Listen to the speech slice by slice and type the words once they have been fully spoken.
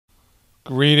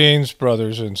Greetings,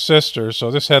 brothers and sisters. So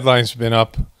this headline's been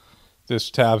up, this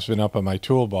tab's been up on my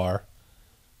toolbar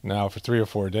now for 3 or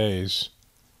 4 days.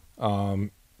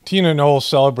 Tina Knowles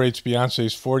celebrates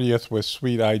Beyonce's 40th with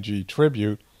sweet IG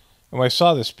tribute. And when I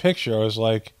saw this picture, I was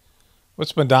like,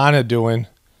 what's Madonna doing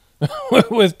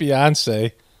with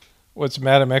Beyonce? What's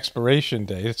Madam Expiration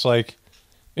Day? It's like,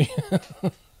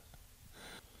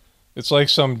 it's like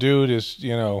some dude is,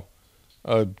 doing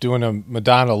a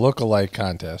Madonna lookalike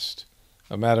contest.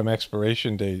 A Madam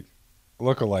Expiration Date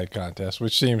lookalike contest,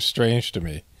 which seems strange to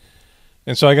me.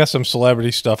 And so I got some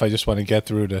celebrity stuff I just want to get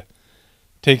through to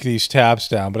take these tabs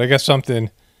down. But I got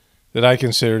something that I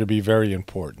consider to be very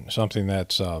important, something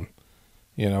that's,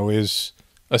 is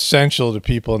essential to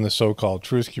people in the so-called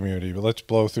truth community. But let's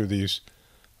blow through these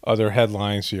other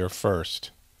headlines here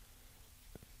first.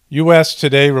 U.S.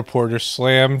 Today reporter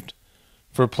slammed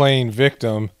for playing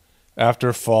victim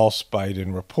after false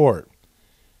Biden report.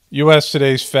 U.S.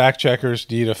 Today's fact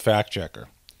checkers need a fact checker.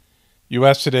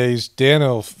 U.S. Today's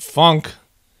Daniel Funky,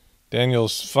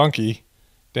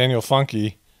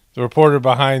 the reporter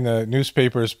behind the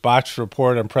newspaper's botched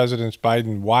report on President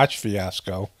Biden's watch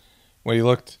fiasco, when he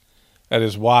looked at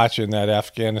his watch in that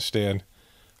Afghanistan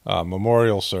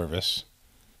memorial service,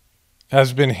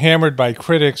 has been hammered by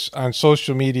critics on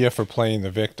social media for playing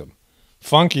the victim.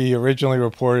 Funky originally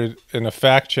reported in a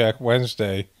fact check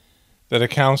Wednesday that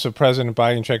accounts of President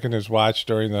Biden checking his watch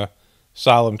during the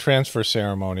solemn transfer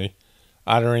ceremony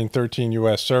honoring 13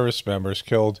 U.S. service members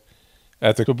killed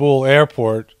at the Kabul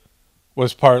airport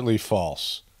was partly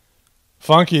false.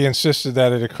 Funky insisted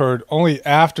that it occurred only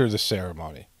after the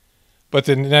ceremony. But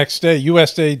the next day,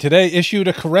 USA Today issued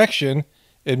a correction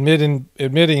admitting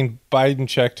Biden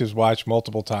checked his watch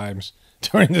multiple times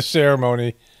during the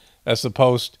ceremony, as the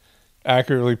Post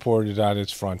accurately reported on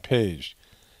its front page.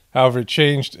 However, it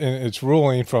changed in its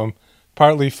ruling from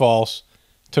partly false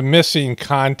to missing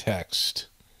context.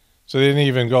 So they didn't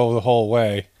even go the whole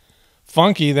way.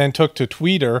 Funky then took to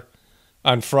Twitter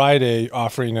on Friday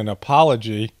offering an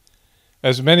apology.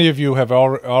 As many of you have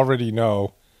already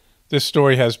know, this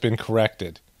story has been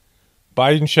corrected.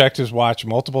 Biden checked his watch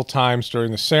multiple times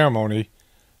during the ceremony.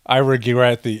 I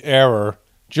regret the error.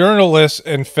 Journalists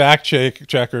and fact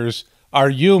checkers are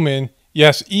human.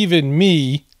 Yes, even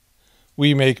me.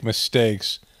 We make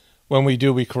mistakes. When we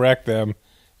do, we correct them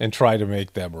and try to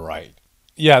make them right.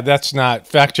 Yeah, that's not,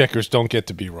 fact checkers don't get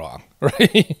to be wrong,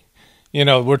 right?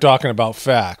 We're talking about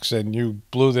facts, and you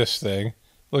blew this thing.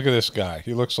 Look at this guy.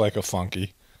 He looks like a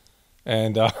funky.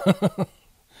 And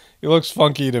he looks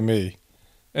funky to me.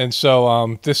 And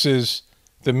so this is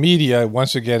the media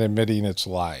once again admitting it's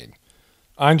lying.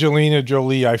 Angelina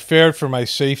Jolie, I feared for my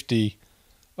safety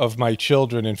of my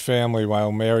children and family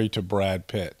while married to Brad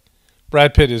Pitt.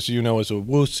 Brad Pitt, as you know, is a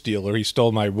woo stealer. He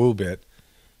stole my woo bit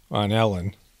on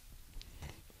Ellen.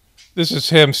 This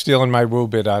is him stealing my woo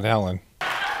bit on Ellen.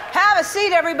 Have a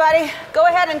seat, everybody. Go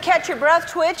ahead and catch your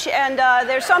breath, Twitch. And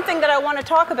there's something that I want to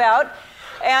talk about.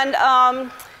 And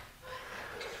I'm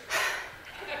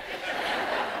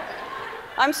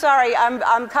sorry.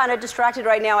 I'm kind of distracted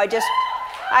right now.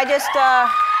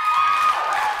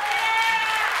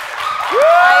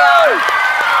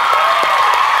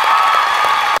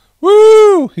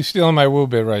 Woo! He's stealing my woo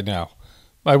bit right now.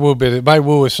 My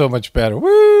woo is so much better.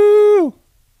 Woo!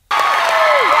 Yeah.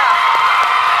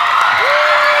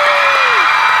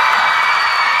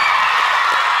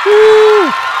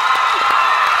 Woo!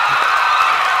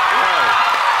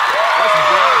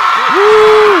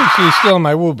 Woo! See, he's stealing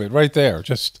my woo bit right there.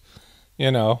 Just,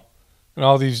 and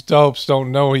all these dopes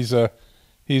don't know he's a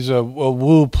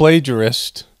woo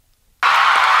plagiarist.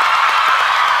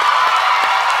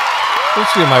 Don't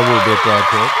steal my woo bit, Brad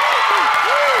Pitt.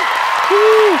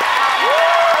 Woo!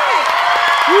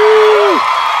 Woo!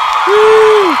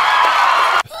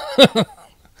 Woo!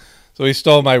 So he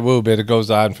stole my woo bit. It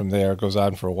goes on from there. It goes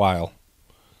on for a while.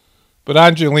 But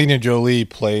Angelina Jolie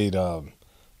played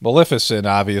Maleficent,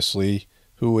 obviously,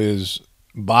 who is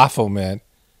Baphomet,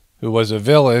 who was a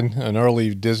villain, an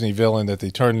early Disney villain that they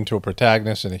turned into a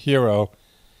protagonist and a hero.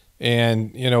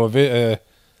 And, a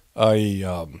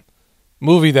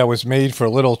movie that was made for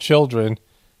little children,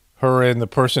 her and the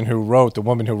person who wrote, the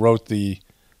woman who wrote the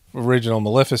original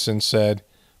Maleficent, said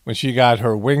when she got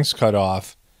her wings cut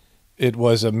off, it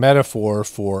was a metaphor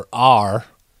for R,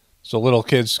 so little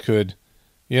kids could,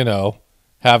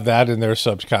 have that in their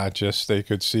subconscious. They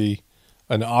could see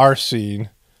an R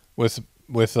scene with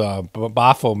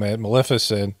Baphomet,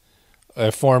 Maleficent,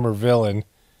 a former villain,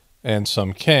 and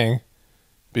some king,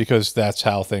 because that's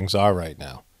how things are right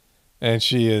now. And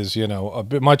she is, a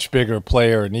much bigger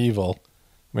player in evil.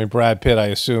 I mean, Brad Pitt, I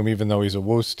assume, even though he's a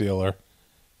woo stealer,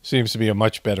 seems to be a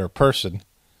much better person.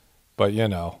 But, you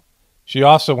know, she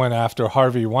also went after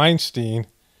Harvey Weinstein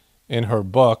in her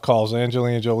book, calls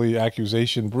Angelina Jolie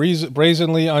accusation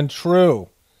brazenly untrue.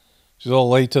 She's a little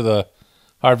late to the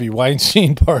Harvey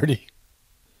Weinstein party.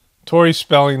 Tori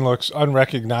Spelling looks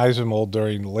unrecognizable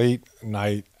during Late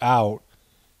Night Out.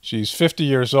 She's 50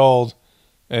 years old,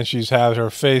 and she's had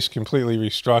her face completely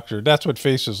restructured. That's what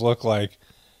faces look like,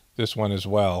 this one as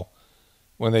well,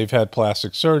 when they've had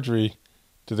plastic surgery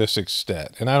to this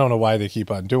extent. And I don't know why they keep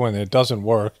on doing it. It doesn't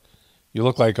work. You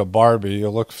look like a Barbie. You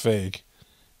look fake.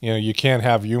 You know, you can't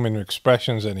have human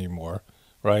expressions anymore,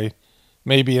 right?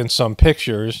 Maybe in some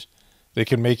pictures, they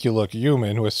can make you look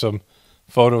human with some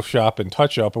Photoshop and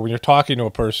touch-up. But when you're talking to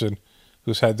a person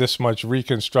who's had this much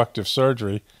reconstructive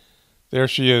surgery, there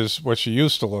she is, what she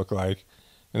used to look like,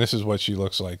 and this is what she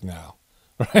looks like now,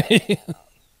 right?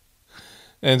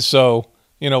 And so,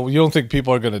 you know, you don't think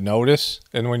people are going to notice.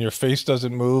 And when your face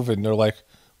doesn't move and they're like,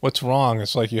 what's wrong?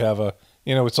 It's like you have a,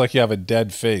 you know, it's like you have a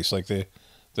dead face, like the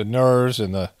nerves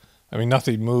and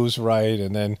nothing moves right.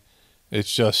 And then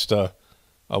it's just a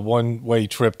one-way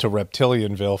trip to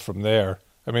Reptilianville from there.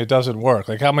 I mean, it doesn't work.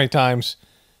 Like, how many times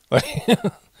like,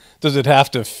 does it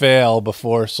have to fail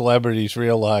before celebrities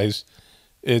realize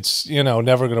it's, you know,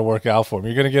 never going to work out for them?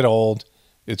 You're going to get old.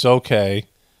 It's okay.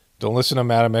 Don't listen to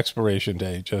Madam Expiration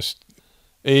Day. Just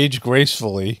age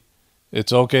gracefully.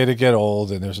 It's okay to get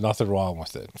old, and there's nothing wrong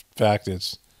with it. In fact,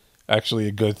 it's actually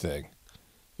a good thing.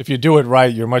 If you do it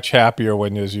right, you're much happier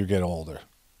as you get older.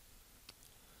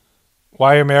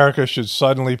 Why America should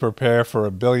suddenly prepare for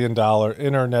 $1 billion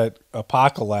internet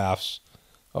apocalypse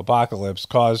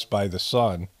caused by the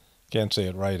sun. Can't say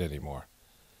it right anymore.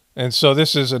 And so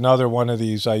this is another one of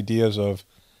these ideas of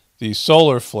these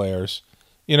solar flares.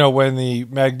 You know, when the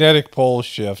magnetic poles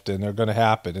shift, and they're going to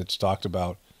happen, it's talked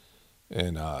about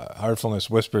in Heartfulness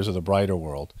Whispers of the Brighter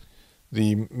World.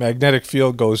 The magnetic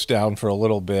field goes down for a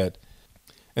little bit,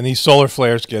 and these solar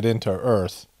flares get into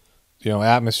Earth, you know,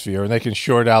 atmosphere, and they can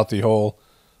short out the whole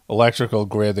electrical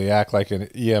grid. They act like an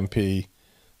EMP.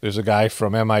 There's a guy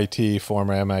from MIT,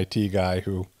 former MIT guy,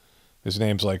 who his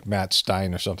name's like Matt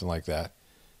Stein or something like that.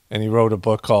 And he wrote a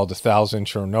book called 1,000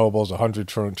 Chernobyls, 100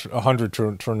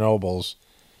 Chernobyls,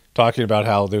 talking about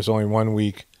how there's only 1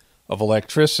 week of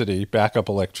electricity, backup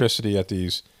electricity at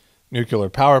these nuclear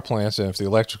power plants. And if the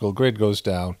electrical grid goes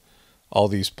down, all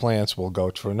these plants will go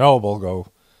Chernobyl,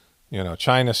 you know,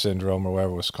 China syndrome or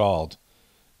whatever it was called,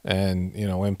 and, you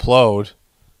know, implode,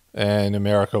 and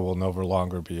America will no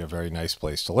longer be a very nice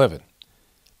place to live in.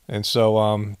 And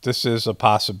so this is a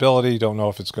possibility. Don't know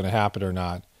if it's going to happen or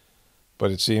not,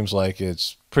 but it seems like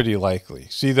it's pretty likely.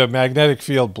 See, the magnetic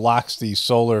field blocks these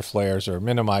solar flares or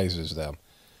minimizes them.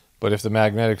 But if the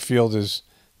magnetic field is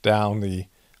down, the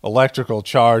electrical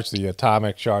charge, the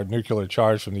atomic charge, nuclear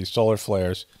charge from these solar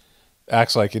flares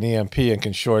acts like an EMP and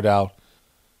can short out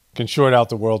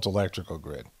the world's electrical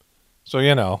grid. So,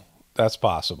 you know, that's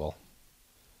possible.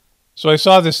 So I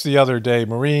saw this the other day.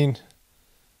 Marine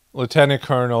Lieutenant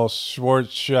Colonel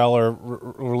Schwartzscheller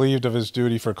relieved of his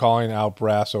duty for calling out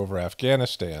brass over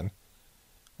Afghanistan.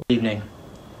 Good evening.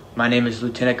 My name is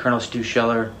Lieutenant Colonel Stu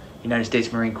Scheller, United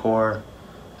States Marine Corps.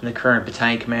 I'm the current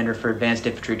battalion commander for Advanced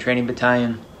Infantry Training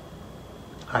Battalion.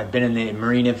 I've been in the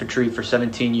Marine Infantry for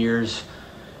 17 years.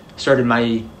 Started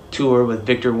my tour with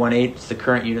Victor 1-8. It's the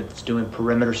current unit that's doing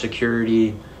perimeter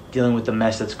security, dealing with the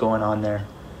mess that's going on there.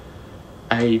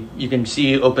 You can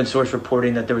see open source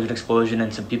reporting that there was an explosion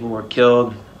and some people were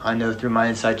killed. I know through my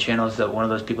inside channels that one of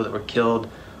those people that were killed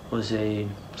was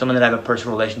someone that I have a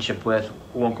personal relationship with.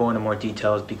 Won't go into more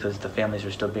details because the families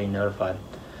are still being notified.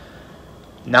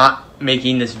 Not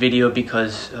making this video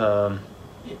because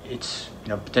it's, you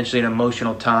know, potentially an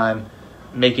emotional time.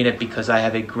 Making it because I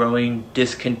have a growing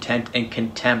discontent and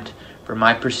contempt for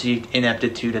my perceived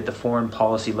ineptitude at the foreign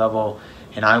policy level,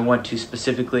 and I want to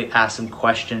specifically ask some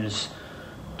questions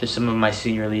to some of my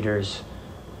senior leaders.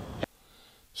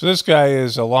 So this guy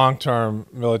is a long-term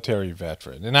military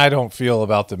veteran, and I don't feel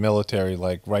about the military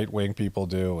like right-wing people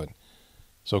do and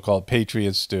so-called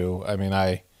patriots do. I mean,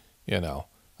 I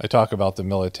talk about the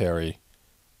military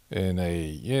in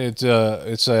it's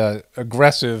a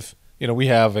aggressive, you know, we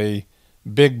have a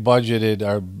big budgeted,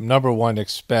 our number one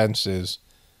expense is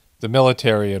the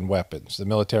military and weapons, the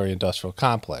military industrial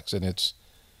complex, and it's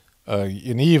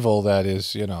an evil that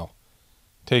is, you know,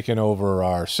 taken over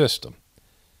our system.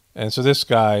 And so this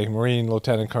guy, Marine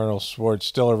Lieutenant Colonel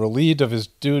Schwartzscheller,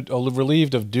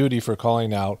 relieved of duty for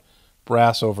calling out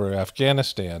brass over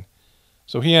Afghanistan.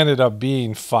 So he ended up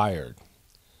being fired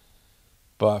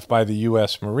by the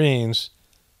U.S. Marines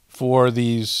for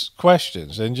these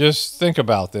questions. And just think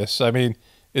about this. I mean,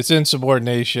 it's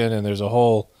insubordination, and there's a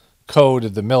whole code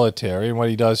of the military. And what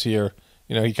he does here,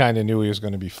 you know, he kind of knew he was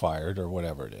going to be fired or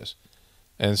whatever it is.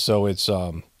 And so it's,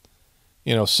 you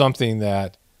know, something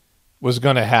that was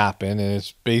going to happen, and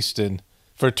it's based in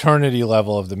fraternity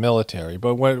level of the military.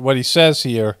 But what he says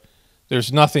here,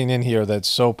 there's nothing in here that's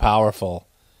so powerful,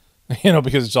 you know,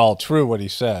 because it's all true what he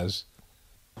says.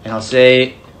 And I'll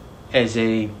say, as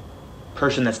a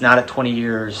person that's not at 20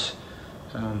 years,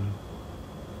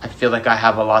 I feel like I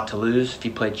have a lot to lose. If you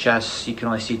play chess, you can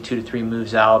only see 2 to 3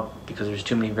 moves out because there's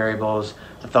too many variables.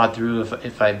 I thought through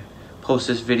if I post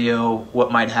this video,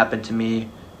 what might happen to me,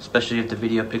 especially if the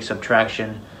video picks up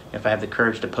traction, if I have the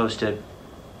courage to post it.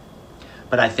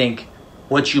 But I think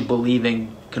what you believe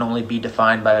in can only be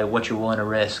defined by what you're willing to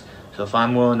risk. So if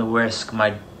I'm willing to risk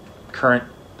my current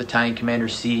battalion commander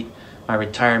seat, my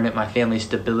retirement, my family's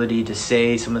stability, to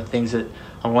say some of the things that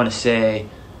I want to say,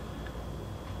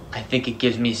 I think it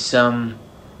gives me some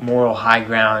moral high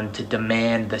ground to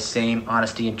demand the same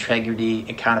honesty, integrity,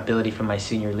 accountability from my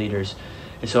senior leaders.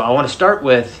 And so I want to start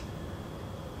with,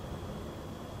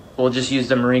 we'll just use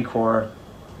the Marine Corps.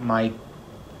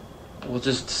 We'll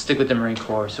just stick with the Marine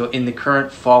Corps. So in the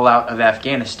current fallout of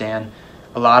Afghanistan,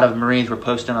 a lot of Marines were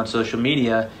posting on social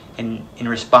media, and in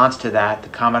response to that, the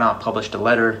Commandant published a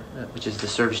letter, which is the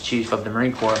service chief of the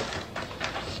Marine Corps.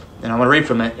 And I'm going to read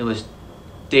from it. It was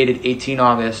dated 18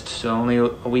 August, so only a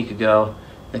week ago.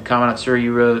 The Commandant, sir,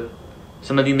 you wrote,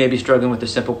 "Some of you may be struggling with a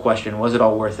simple question. Was it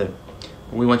all worth it?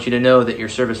 We want you to know that your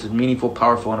service is meaningful,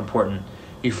 powerful, and important.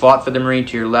 You fought for the Marine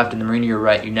to your left and the Marine to your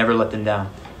right. You never let them down."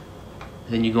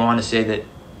 And then you go on to say that,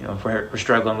 you know, if we're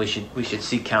struggling, we should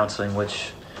seek counseling,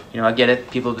 which, you know, I get it.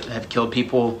 People have killed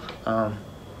people.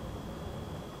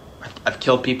 I've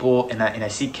killed people, and I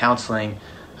seek counseling,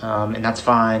 and that's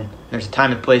fine. There's a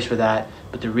time and place for that.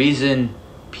 But the reason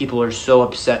people are so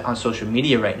upset on social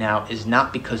media right now is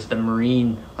not because the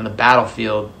Marine on the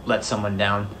battlefield let someone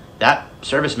down. That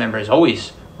service member has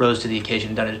always rose to the occasion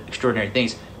and done extraordinary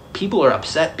things. People are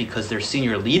upset because their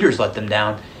senior leaders let them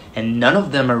down, and none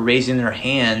of them are raising their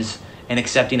hands and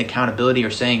accepting accountability or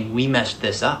saying, we messed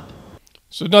this up.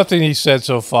 So nothing he said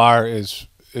so far is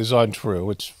untrue.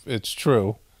 It's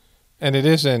true. And it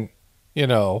isn't, you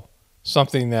know,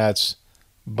 something that's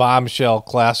bombshell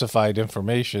classified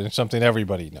information. It's something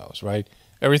everybody knows, right?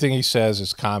 Everything he says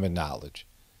is common knowledge.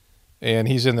 And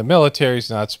he's in the military. He's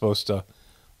not supposed to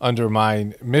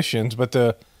undermine missions, but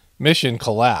the mission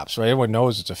collapsed, right? Everyone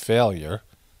knows it's a failure,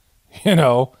 you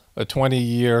know, a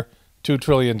 20-year, $2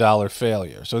 trillion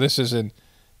failure. So this isn't,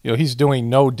 you know, he's doing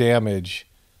no damage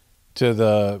to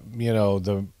the, you know,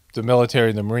 the military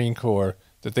and the Marine Corps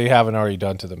that they haven't already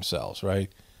done to themselves, right?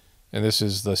 And this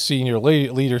is the senior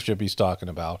leadership he's talking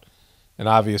about, and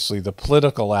obviously the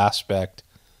political aspect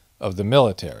of the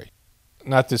military.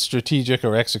 Not the strategic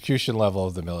or execution level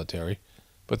of the military,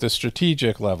 but the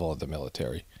strategic level of the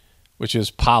military, which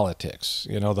is politics.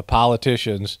 You know, the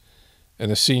politicians and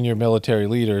the senior military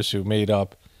leaders who made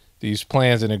up these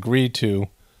plans and agreed to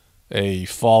a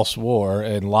false war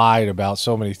and lied about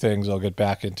so many things. I'll get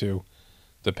back into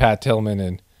the Pat Tillman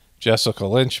and Jessica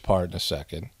Lynch part in a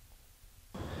second.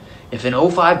 If an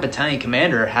 05 battalion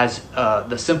commander has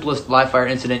the simplest live fire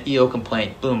incident EO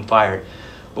complaint, boom, fired.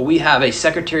 But we have a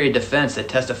Secretary of Defense that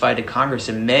testified to Congress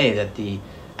in May that the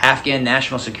Afghan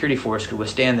National Security Force could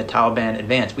withstand the Taliban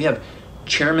advance. We have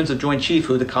chairmen of Joint Chief,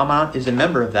 who the Commandant is a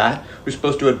member of that, who's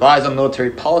supposed to advise on military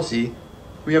policy.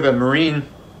 We have a Marine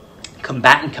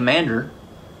combatant commander.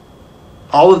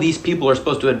 All of these people are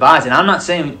supposed to advise. And I'm not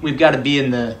saying we've got to be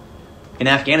in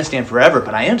Afghanistan forever,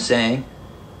 but I am saying,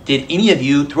 did any of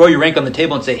you throw your rank on the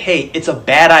table and say, hey, it's a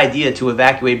bad idea to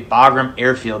evacuate Bagram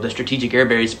Airfield, the strategic air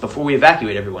base, before we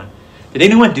evacuate everyone? Did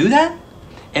anyone do that?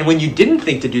 And when you didn't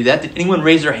think to do that, did anyone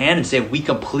raise their hand and say, we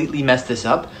completely messed this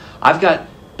up? I've got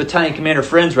battalion commander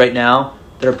friends right now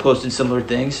that are posting similar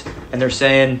things, and they're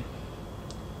saying,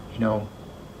 you know,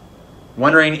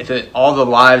 wondering if all the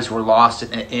lives were lost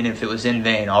and if it was in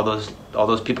vain, all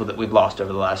those people that we've lost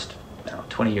over the last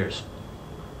 20 years.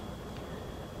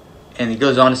 And he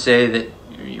goes on to say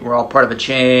that we're all part of a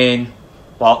chain.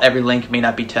 While every link may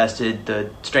not be tested, the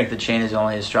strength of the chain is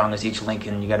only as strong as each link,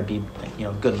 and you got to be, you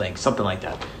know, good links, something like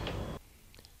that.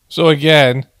 So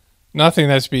again, nothing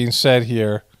that's being said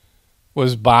here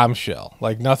was bombshell.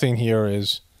 Like, nothing here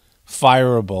is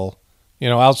fireable. You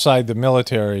know, outside the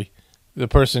military, the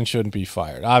person shouldn't be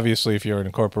fired. Obviously, if you're in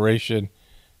a corporation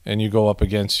and you go up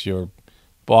against your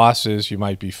bosses, you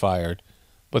might be fired.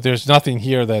 But there's nothing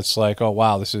here that's like, oh,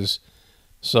 wow, this is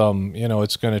some, you know,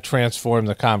 it's going to transform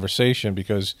the conversation,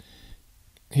 because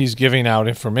he's giving out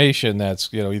information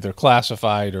that's, you know, either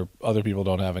classified or other people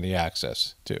don't have any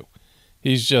access to.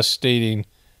 He's just stating,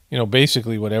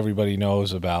 basically what everybody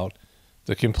knows about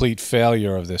the complete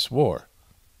failure of this war.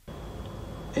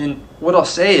 And what I'll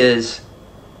say is,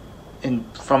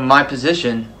 from my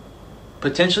position,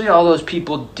 potentially all those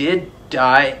people did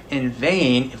die in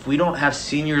vain if we don't have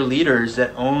senior leaders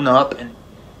that own up and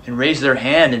raise their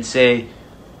hand and say,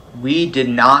 we did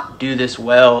not do this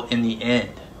well in the end.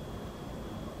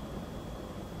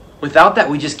 Without that,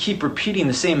 we just keep repeating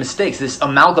the same mistakes. This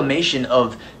amalgamation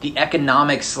of the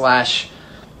economic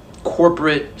 /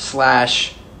 corporate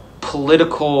 /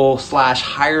 political /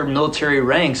 higher military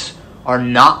ranks are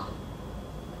not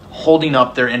holding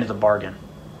up their end of the bargain.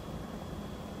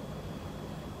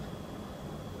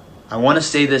 I want to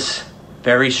say this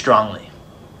very strongly.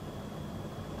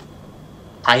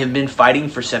 I have been fighting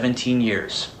for 17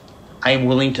 years. I am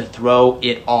willing to throw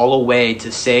it all away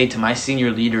to say to my senior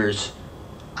leaders,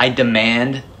 I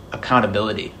demand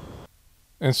accountability.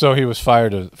 And so he was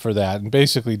fired for that, and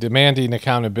basically demanding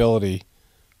accountability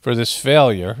for this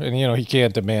failure. And, he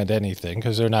can't demand anything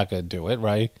because they're not going to do it,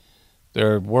 right?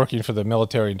 They're working for the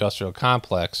military-industrial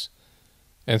complex.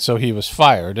 And so he was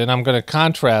fired. And I'm going to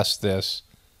contrast this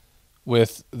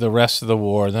with the rest of the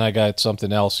war. And then I got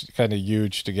something else kind of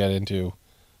huge to get into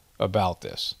about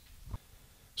this.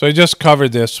 So I just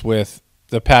covered this with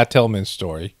the Pat Tillman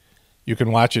story. You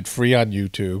can watch it free on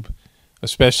YouTube,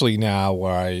 especially now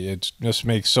where it just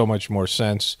makes so much more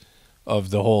sense of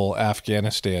the whole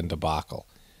Afghanistan debacle.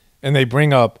 And they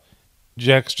bring up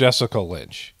Jessica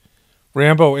Lynch.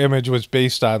 Rambo image was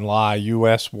based on lie,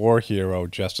 U.S. war hero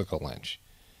Jessica Lynch.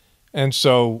 And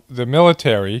so the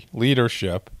military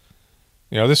leadership,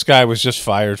 this guy was just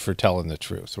fired for telling the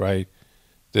truth, right?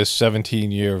 This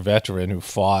 17-year veteran who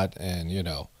fought and,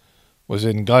 was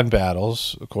in gun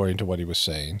battles, according to what he was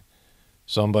saying.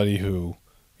 Somebody who,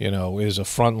 is a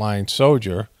frontline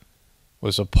soldier,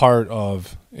 was a part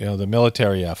of, the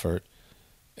military effort,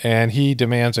 and he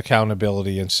demands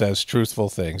accountability and says truthful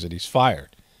things, and he's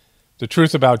fired. The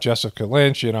truth about Jessica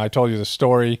Lynch, I told you the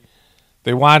story.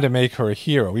 They wanted to make her a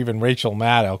hero. Even Rachel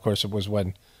Maddow, of course, it was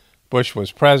when Bush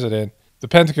was president. The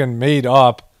Pentagon made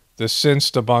up the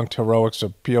since-debunked heroics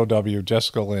of POW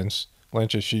Jessica Lynch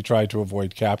as she tried to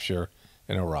avoid capture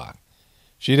in Iraq.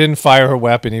 She didn't fire her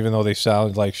weapon, even though they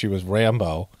sounded like she was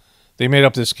Rambo. They made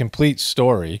up this complete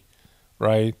story,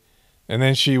 right? And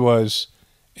then she was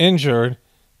injured,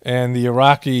 and the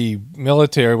Iraqi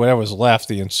military, whatever was left,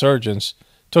 the insurgents,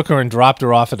 took her and dropped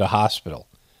her off at a hospital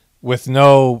with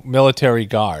no military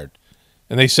guard.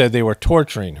 And they said they were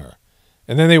torturing her.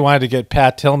 And then they wanted to get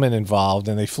Pat Tillman involved,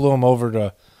 and they flew him over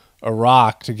to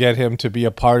Iraq to get him to be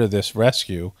a part of this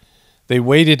rescue. They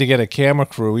waited to get a camera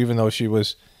crew, even though she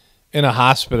was in a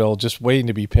hospital just waiting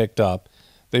to be picked up.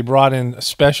 They brought in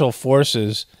special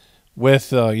forces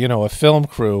with, a film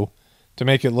crew to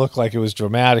make it look like it was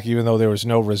dramatic, even though there was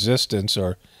no resistance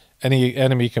or any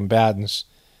enemy combatants.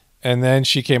 And then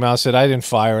she came out and said, I didn't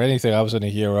fire anything. I wasn't a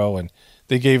hero. And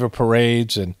they gave her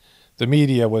parades, and the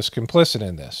media was complicit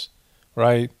in this,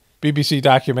 right? BBC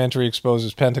documentary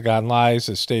exposes Pentagon lies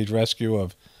as stage rescue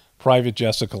of Private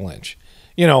Jessica Lynch.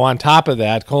 On top of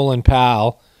that, Colin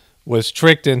Powell was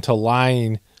tricked into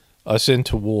lying us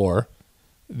into war.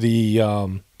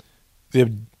 The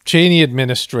Cheney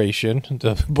administration,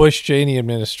 the Bush-Cheney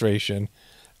administration,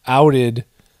 outed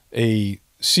a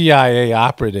CIA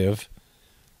operative,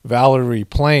 Valerie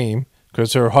Plame,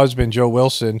 because her husband, Joe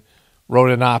Wilson,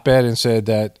 wrote an op-ed and said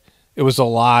that it was a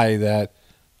lie that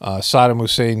Saddam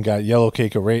Hussein got yellow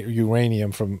cake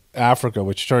uranium from Africa,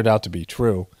 which turned out to be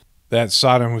true. That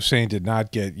Saddam Hussein did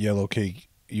not get yellow cake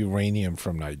uranium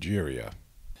from Nigeria.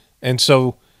 And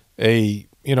so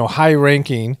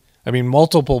high-ranking,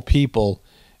 multiple people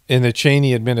in the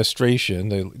Cheney administration,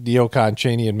 the neocon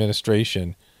Cheney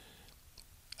administration,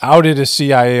 outed a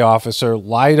CIA officer,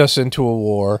 lied us into a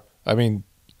war.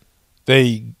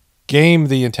 They gamed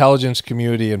the intelligence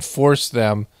community and forced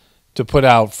them to put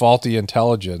out faulty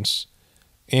intelligence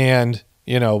and,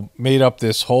 made up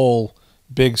this whole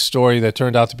big story that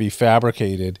turned out to be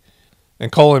fabricated.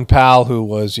 And Colin Powell, who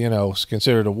was,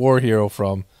 considered a war hero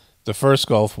from the first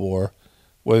Gulf War,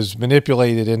 was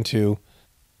manipulated into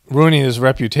ruining his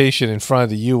reputation in front of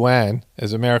the UN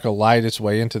as America lied its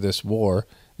way into this war.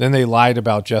 Then they lied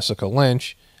about Jessica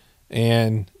Lynch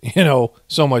and,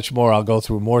 so much more. I'll go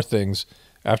through more things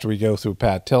after we go through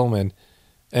Pat Tillman.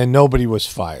 And nobody was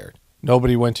fired.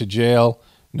 Nobody went to jail.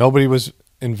 Nobody was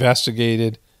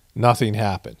investigated. Nothing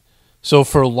happened. So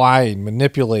for lying,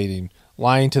 manipulating,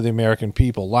 lying to the American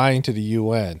people, lying to the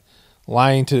UN,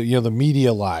 lying to, the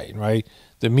media lying, right?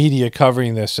 The media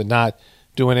covering this and not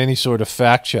doing any sort of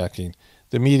fact-checking.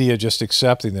 The media just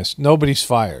accepting this. Nobody's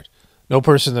fired. No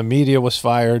person in the media was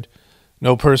fired.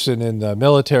 No person in the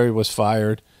military was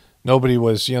fired. Nobody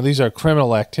was, these are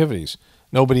criminal activities.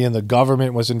 Nobody in the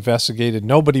government was investigated.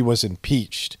 Nobody was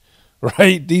impeached,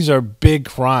 right? These are big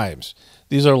crimes.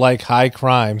 These are like high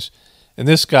crimes. And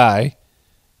this guy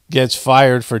gets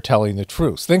fired for telling the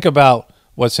truth. Think about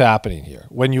what's happening here.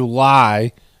 When you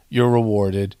lie, you're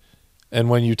rewarded. And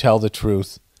when you tell the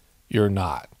truth, you're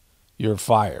not. You're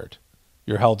fired.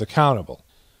 You're held accountable.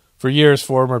 For years,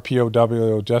 former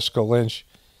POW Jessica Lynch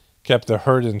kept the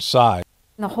hurt inside.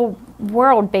 The whole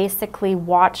world basically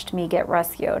watched me get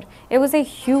rescued. It was a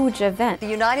huge event. The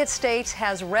United States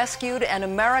has rescued an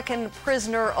American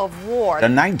prisoner of war. A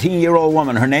 19-year-old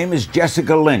woman, her name is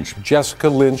Jessica Lynch. Jessica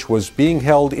Lynch was being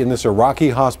held in this Iraqi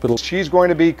hospital. She's going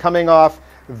to be coming off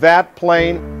that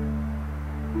plane.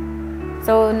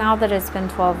 So now that it's been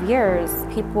 12 years,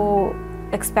 people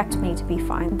expect me to be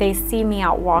fine. They see me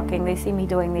out walking, they see me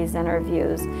doing these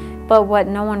interviews, but what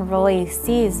no one really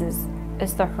sees is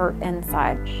the hurt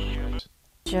inside.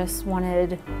 Just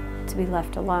wanted to be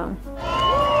left alone. People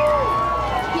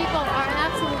are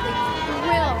absolutely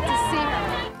thrilled to see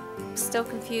her. I'm still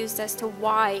confused as to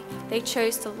why they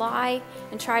chose to lie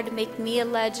and try to make me a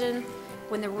legend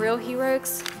when the real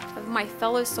heroes of my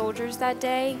fellow soldiers that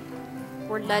day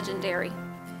were legendary.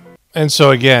 And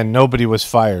so again, nobody was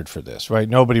fired for this, right?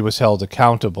 Nobody was held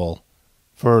accountable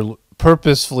for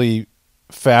purposefully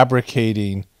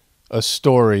fabricating a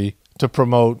story to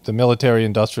promote the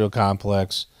military-industrial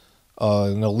complex,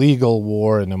 an illegal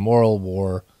war, an immoral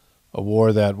war, a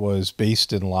war that was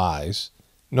based in lies.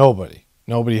 Nobody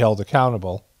held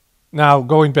accountable. Now,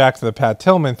 going back to the Pat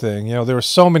Tillman thing, there were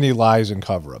so many lies and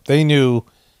cover-up. They knew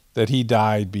that he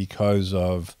died because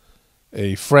of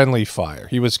a friendly fire.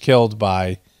 He was killed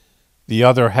by the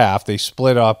other half. They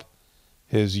split up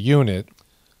his unit.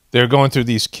 They're going through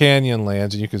these canyon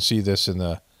lands, and you can see this in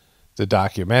the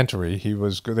documentary. They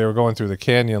were going through the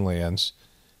canyon lands,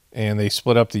 and they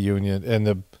split up the unit, and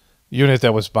the unit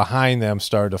that was behind them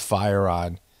started to fire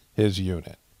on his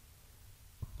unit.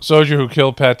 Soldier who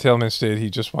killed Pat Tillman stated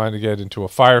he just wanted to get into a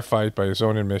firefight. By his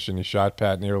own admission, he shot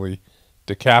Pat, nearly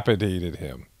decapitated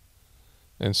him.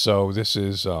 And so this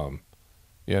is,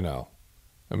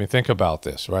 think about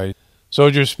this, right?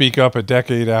 Soldiers speak up a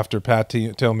decade after Pat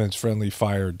Tillman's friendly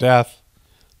fire death.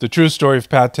 The true story of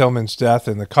Pat Tillman's death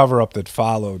and the cover-up that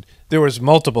followed, there was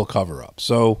multiple cover-ups.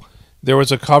 So there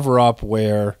was a cover-up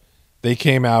where they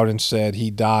came out and said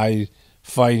he died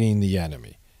fighting the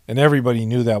enemy. And everybody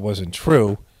knew that wasn't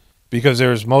true because there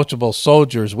was multiple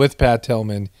soldiers with Pat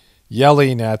Tillman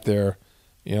yelling at their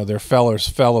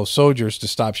fellow soldiers to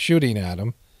stop shooting at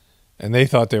him, and they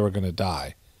thought they were going to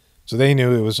die. So they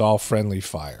knew it was all friendly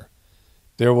fire.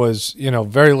 There was,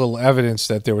 very little evidence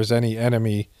that there was any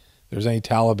enemy, there was any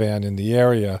Taliban in the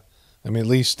area, at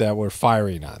least that were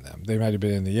firing on them. They might have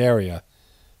been in the area,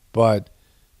 but,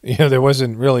 there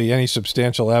wasn't really any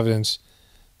substantial evidence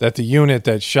that the unit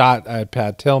that shot at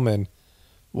Pat Tillman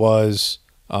was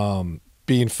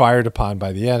being fired upon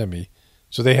by the enemy.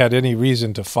 So they had any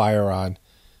reason to fire on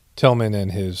Tillman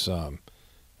and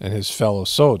his fellow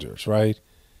soldiers, right?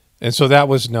 And so that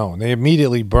was known. They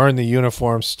immediately burned the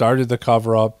uniforms, started the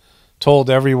cover-up, told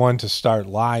everyone to start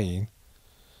lying.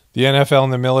 The NFL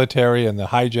and the military and the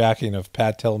hijacking of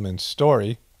Pat Tillman's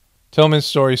story. Tillman's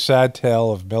story, sad tale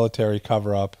of military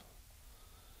cover-up.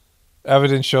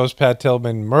 Evidence shows Pat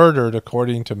Tillman murdered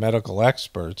according to medical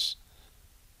experts.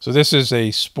 So this is a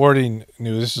sporting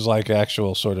news. This is like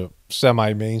actual sort of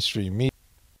semi-mainstream media.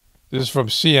 This is from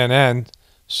CNN.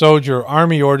 Soldier,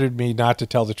 Army ordered me not to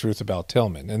tell the truth about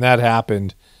Tillman. And that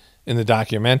happened in the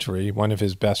documentary. One of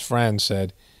his best friends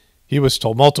said he was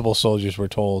told, multiple soldiers were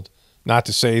told not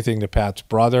to say anything to Pat's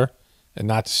brother and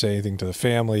not to say anything to the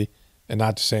family and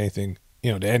not to say anything,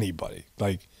 to anybody.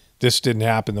 Like, this didn't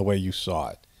happen the way you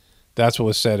saw it. That's what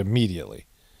was said immediately.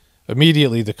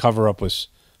 Immediately, the cover-up was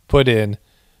put in.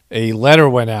 A letter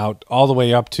went out all the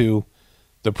way up to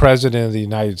the President of the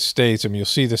United States. You'll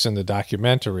see this in the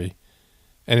documentary.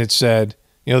 And it said,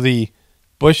 the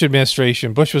Bush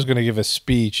administration, Bush was going to give a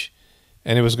speech,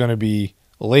 and it was going to be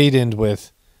laden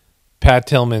with Pat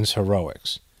Tillman's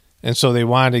heroics. And so they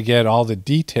wanted to get all the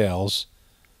details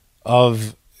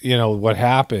of, what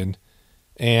happened.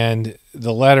 And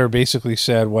the letter basically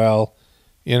said, well,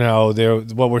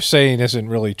 what we're saying isn't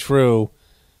really true.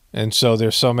 And so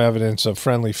there's some evidence of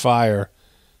friendly fire.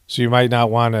 So you might not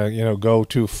want to, go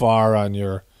too far on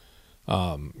your,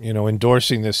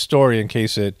 endorsing this story in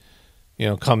case it,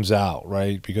 comes out,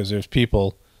 right? Because there's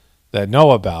people that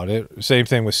know about it. Same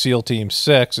thing with SEAL Team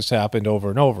 6. It's happened over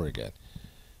and over again.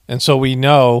 And so we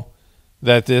know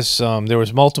that this, there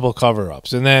was multiple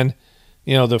cover-ups. And then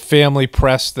you know, the family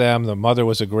pressed them. The mother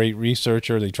was a great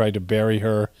researcher. They tried to bury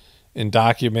her in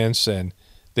documents, and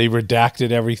they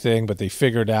redacted everything, but they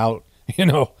figured out, you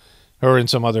know, her and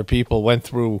some other people went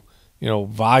through, you know,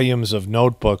 volumes of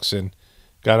notebooks and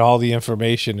got all the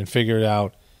information and figured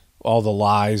out all the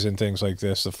lies and things like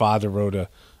this. The father wrote a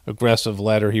aggressive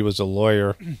letter. He was a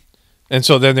lawyer. And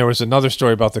so then there was another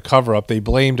story about the cover-up. They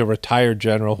blamed a retired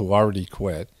general who already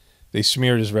quit. They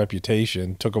smeared his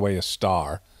reputation, took away a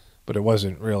star, but it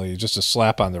wasn't really just a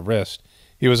slap on the wrist.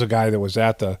 He was a guy that was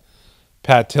at the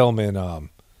Pat Tillman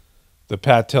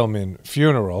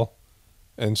funeral.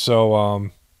 And so,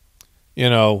 you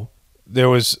know, there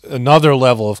was another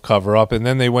level of cover-up, and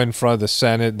then they went in front of the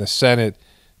Senate, and the Senate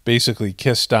basically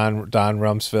kissed Don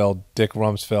Rumsfeld, Dick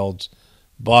Rumsfeld's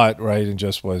butt, right, and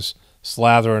just was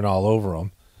slathering all over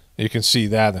him. You can see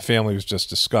that. The family was just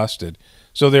disgusted.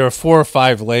 So there are 4 or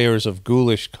 5 layers of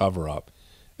ghoulish cover-up,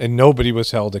 and nobody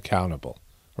was held accountable,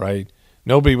 right?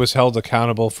 Nobody was held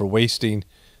accountable for wasting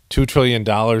 $2 trillion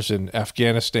in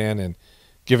Afghanistan and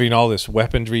giving all this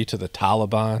weaponry to the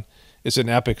Taliban. It's an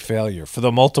epic failure. For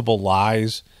the multiple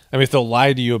lies, I mean, if they'll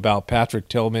lie to you about Patrick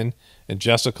Tillman and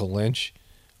Jessica Lynch,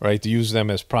 right, to use them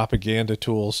as propaganda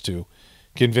tools to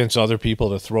convince other people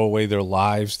to throw away their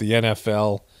lives. The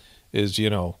NFL is, you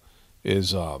know,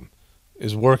 is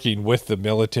working with the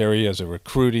military as a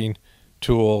recruiting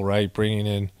tool, right, bringing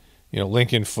in, you know,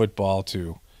 Lincoln football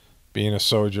to being a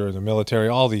soldier in the military,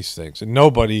 all these things. And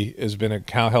nobody has been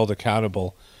held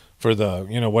accountable for the,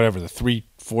 you know, whatever, the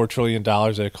 $3-4 trillion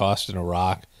that it cost in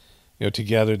Iraq. You know,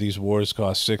 together these wars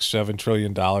cost $6-7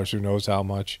 trillion, who knows how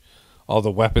much. All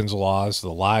the weapons laws,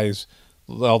 the lies,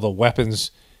 all the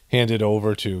weapons handed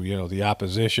over to, you know, the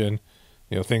opposition,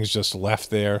 you know, things just left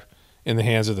there in the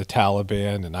hands of the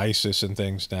Taliban and ISIS and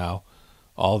things now.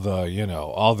 All the, you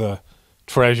know, all the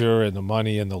treasure and the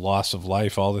money and the loss of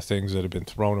life, all the things that have been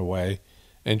thrown away,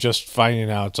 and just finding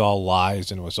out it's all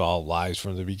lies, and it was all lies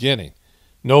from the beginning.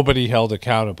 Nobody held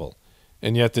accountable.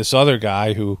 And yet this other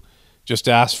guy who just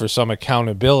asks for some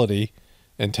accountability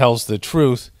and tells the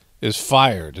truth is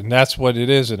fired. And that's what it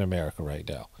is in America right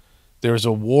now. There's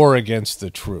a war against the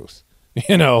truth,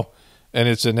 you know, and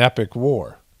it's an epic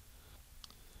war.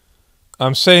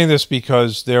 I'm saying this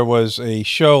because there was a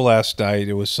show last night.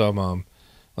 It was some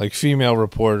like female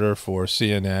reporter for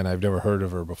CNN. I've never heard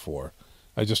of her before.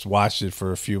 I just watched it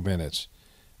for a few minutes.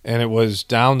 And it was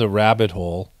down the rabbit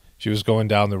hole. She was going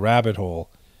down the rabbit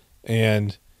hole.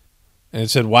 And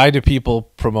it said, why do people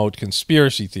promote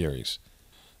conspiracy theories?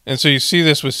 And so you see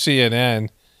this with CNN.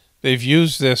 They've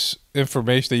used this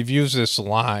information, they've used this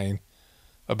line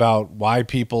about why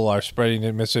people are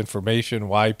spreading misinformation,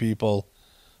 why people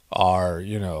are,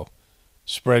 you know,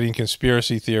 spreading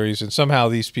conspiracy theories, and somehow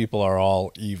these people are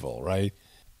all evil, right?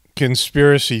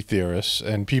 Conspiracy theorists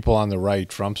and people on the right,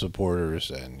 Trump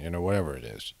supporters and, you know, whatever it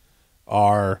is,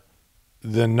 are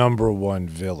the #1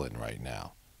 villain right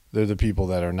now. They're the people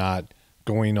that are not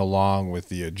going along with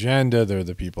the agenda. They're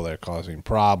the people that are causing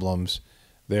problems.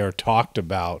 They are talked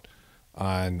about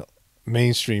on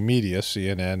mainstream media,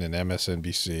 CNN and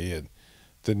MSNBC, and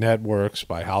the networks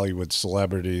by Hollywood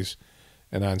celebrities,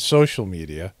 and on social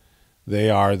media. They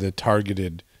are the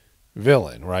targeted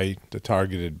villain, right? The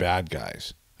targeted bad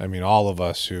guys. I mean, all of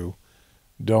us who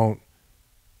don't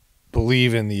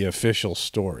believe in the official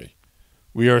story.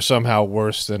 We are somehow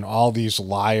worse than all these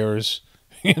liars,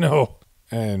 you know,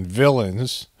 and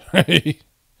villains, right,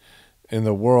 in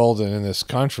the world and in this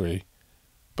country.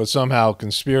 But somehow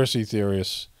conspiracy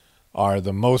theorists are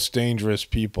the most dangerous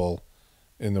people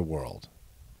in the world.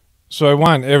 So I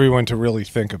want everyone to really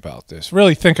think about this,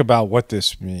 really think about what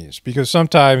this means, because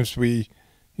sometimes we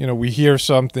hear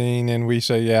something and we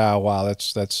say, yeah, wow,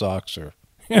 that sucks, or,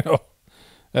 you know,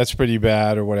 that's pretty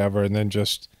bad or whatever, and then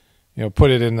just, you know,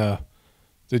 put it in the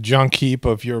junk heap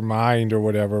of your mind or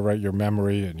whatever, right, your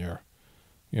memory and your,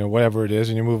 you know, whatever it is,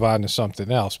 and you move on to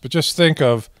something else. But just think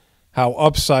of how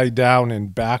upside down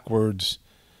and backwards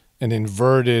and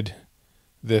inverted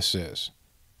this is.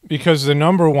 Because the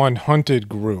 #1 hunted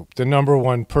group, the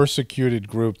 #1 persecuted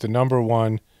group, the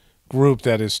 #1 group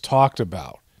that is talked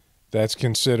about, that's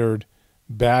considered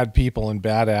bad people and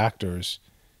bad actors,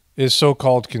 is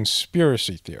so-called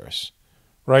conspiracy theorists,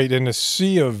 right? In a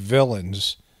sea of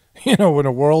villains, you know, in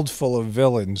a world full of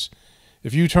villains,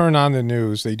 if you turn on the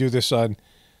news, they do this on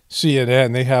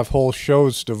CNN, they have whole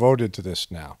shows devoted to this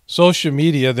now. Social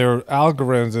media, their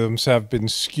algorithms have been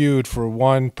skewed for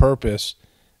one purpose,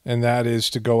 and that is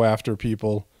to go after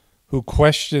people who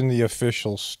question the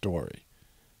official story.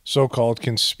 So-called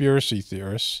conspiracy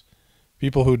theorists,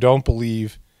 people who don't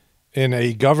believe in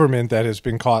a government that has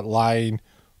been caught lying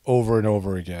over and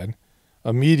over again,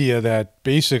 a media that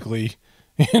basically,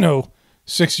 you know,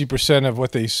 60% of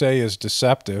what they say is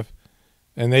deceptive,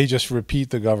 and they just repeat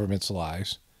the government's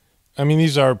lies. I mean,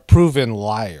 these are proven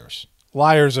liars.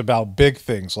 Liars about big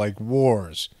things like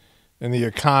wars and the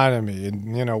economy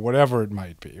and, you know, whatever it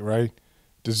might be, right?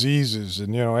 Diseases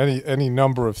and, you know, any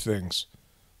number of things.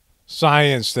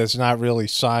 Science that's not really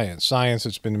science. Science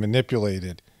that's been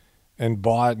manipulated and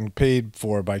bought and paid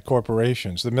for by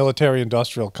corporations. The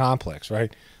military-industrial complex,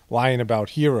 right? Lying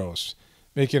about heroes,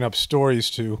 making up stories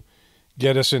to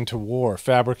get us into war,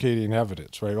 fabricating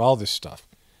evidence, right? All this stuff.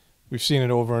 We've seen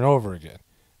it over and over again.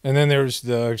 And then there's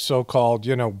the so-called,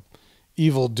 you know,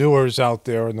 evildoers out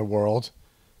there in the world.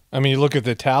 I mean, you look at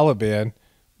the Taliban.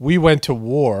 We went to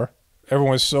war.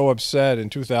 Everyone was so upset in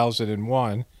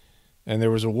 2001, and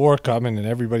there was a war coming, and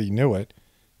everybody knew it.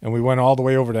 And we went all the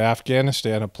way over to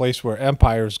Afghanistan, a place where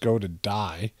empires go to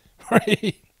die,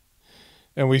 right?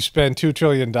 And we spent $2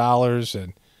 trillion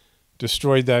and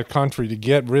destroyed that country to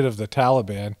get rid of the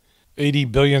Taliban.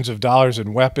 $80 billion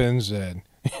in weapons and,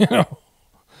 you know,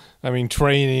 I mean,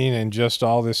 training and just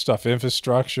all this stuff,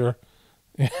 infrastructure.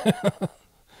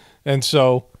 And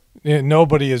so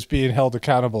nobody is being held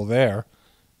accountable there.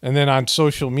 And then on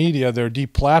social media, they're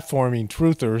deplatforming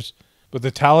truthers, but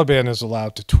the Taliban is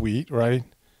allowed to tweet, right?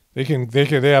 They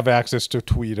have access to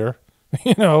Twitter.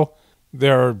 You know,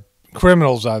 there are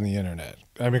criminals on the internet.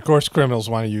 I mean, of course, criminals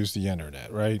want to use the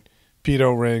internet, right?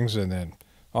 Pedo rings and then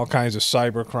all kinds of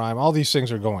cybercrime. All these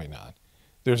things are going on.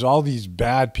 There's all these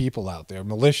bad people out there,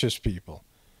 malicious people,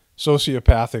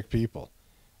 sociopathic people.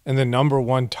 And the number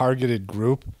one targeted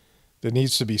group that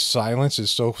needs to be silenced is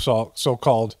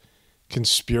so-called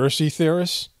conspiracy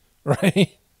theorists,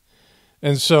 right?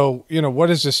 And so, you know, what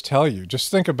does this tell you?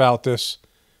 Just think about this.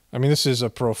 I mean, this is a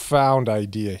profound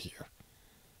idea here,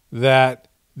 that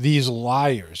these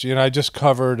liars, you know, I just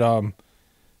covered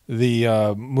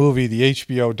the movie, the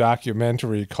HBO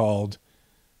documentary called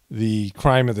The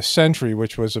Crime of the Century,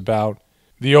 which was about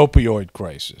the opioid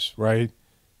crisis, right?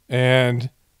 And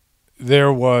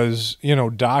there was, you know,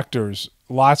 doctors,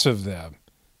 lots of them,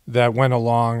 that went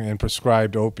along and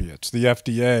prescribed opiates. The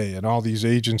FDA and all these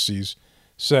agencies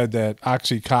said that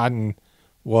OxyContin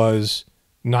was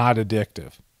not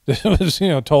addictive. It was, you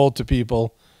know, told to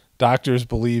people. Doctors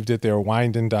believed it. They were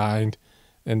wined and dined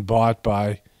and bought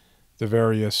by the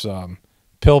various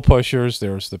pill pushers.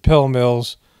 There was the pill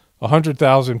mills.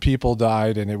 100,000 people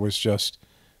died, and it was just,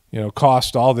 you know,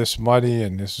 cost all this money,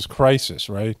 and this is crisis,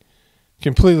 right?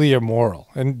 Completely immoral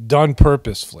and done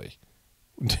purposefully.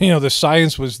 You know, the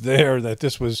science was there that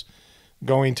this was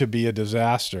going to be a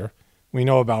disaster. We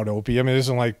know about opium. It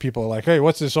isn't like people are like, hey,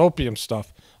 what's this opium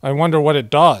stuff? I wonder what it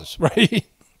does, right?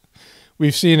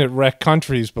 We've seen it wreck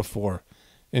countries before.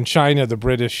 In China, the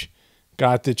British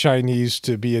got the Chinese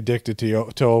to be addicted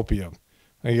to opium.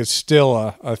 I think it's still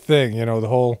a thing, you know, the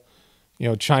whole, you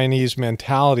know, Chinese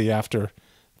mentality after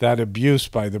that abuse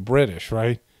by the British,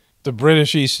 right? The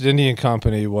British East Indian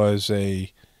Company was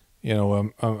a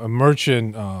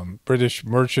merchant, British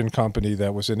merchant company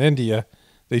that was in India.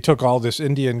 They took all this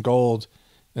Indian gold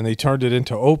and they turned it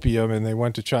into opium, and they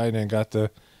went to China and got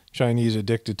the Chinese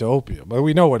addicted to opium. But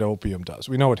we know what opium does.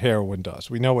 We know what heroin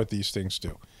does. We know what these things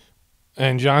do.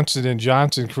 And Johnson &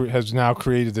 Johnson has now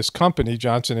created this company.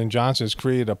 Johnson & Johnson has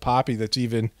created a poppy that's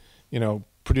even, you know,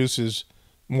 produces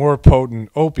more potent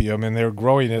opium, and they're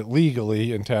growing it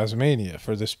legally in Tasmania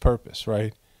for this purpose,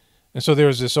 right? And so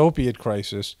there's this opiate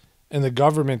crisis, and the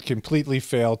government completely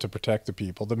failed to protect the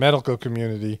people. The medical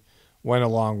community went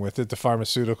along with it, the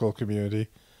pharmaceutical community,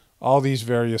 all these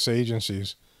various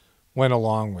agencies went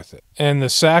along with it. And the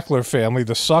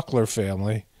Sackler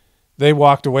family, they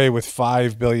walked away with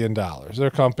 $5 billion. Their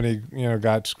company, you know,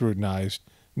 got scrutinized.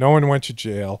 No one went to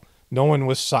jail. No one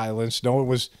was silenced. No one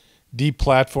was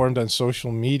deplatformed on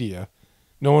social media.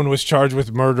 No one was charged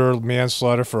with murder,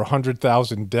 manslaughter for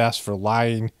 100,000 deaths for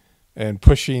lying and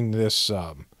pushing this,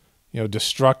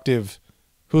 destructive,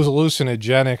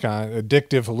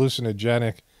 addictive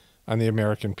hallucinogenic on the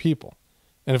American people.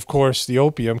 And of course, the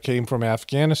opium came from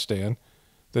Afghanistan.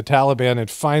 The Taliban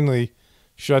had finally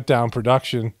shut down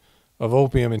production of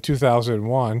opium in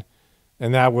 2001,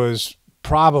 and that was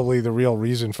probably the real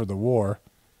reason for the war.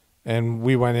 And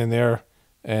we went in there,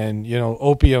 and, you know,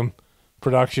 opium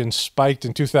production spiked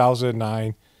in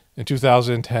 2009. In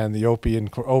 2010, the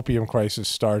opium crisis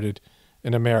started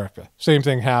in America. Same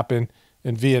thing happened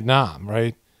in Vietnam,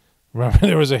 right? Remember,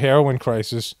 there was a heroin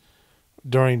crisis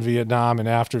during Vietnam and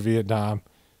after Vietnam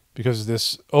because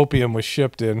this opium was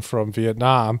shipped in from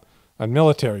Vietnam on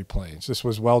military planes. This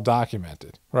was well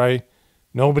documented, right?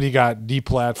 Nobody got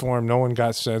deplatformed. No one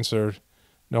got censored.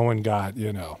 No one got,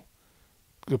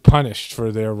 punished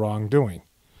for their wrongdoing.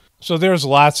 So there's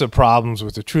lots of problems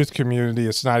with the truth community.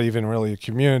 It's not even really a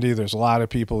community. There's a lot of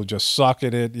people who just suck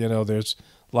at it. There's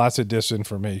lots of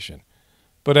disinformation.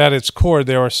 But at its core,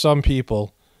 there are some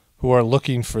people who are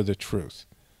looking for the truth,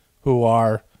 who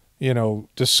are,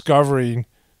 discovering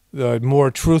the more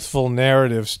truthful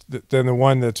narratives than the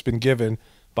one that's been given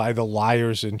by the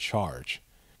liars in charge.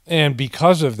 And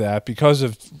because of that, because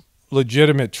of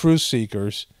legitimate truth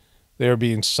seekers, they're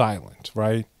being silent,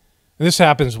 right? And this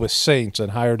happens with saints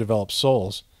and higher developed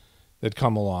souls that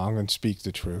come along and speak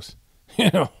the truth,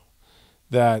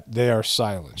 that they are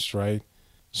silenced, right?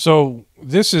 So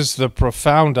this is the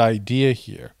profound idea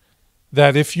here,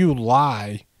 that if you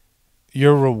lie,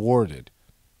 you're rewarded.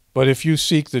 But if you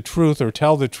seek the truth or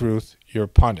tell the truth, you're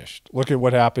punished. Look at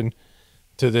what happened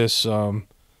to this colonel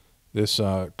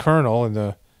in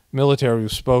the military who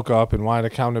spoke up and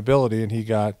wanted accountability, and he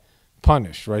got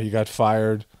punished, right? He got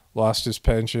fired, lost his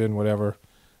pension, whatever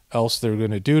else they're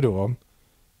going to do to him.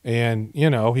 And,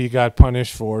 he got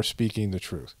punished for speaking the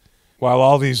truth. While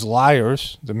all these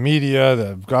liars, the media,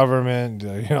 the government,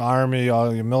 the army,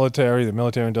 all the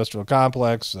military-industrial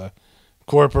complex,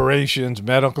 corporations,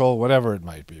 medical, whatever it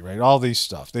might be, right? All these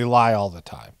stuff. They lie all the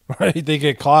time, right? They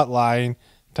get caught lying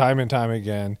time and time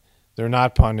again. They're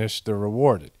not punished. They're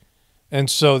rewarded. And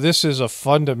so this is a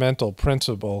fundamental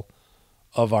principle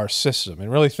of our system.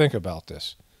 And really think about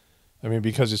this.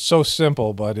 Because it's so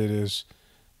simple, but it is,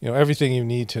 everything you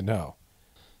need to know.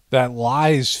 That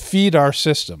lies feed our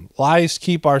system. Lies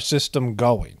keep our system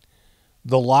going.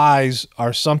 The lies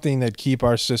are something that keep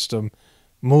our system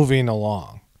moving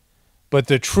along. But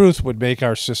the truth would make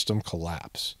our system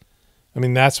collapse.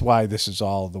 That's why this is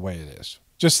all the way it is.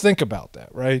 Just think about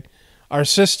that, right? Our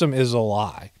system is a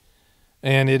lie.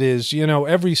 And it is,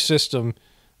 every system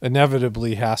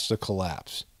inevitably has to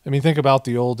collapse. Think about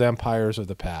the old empires of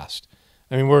the past.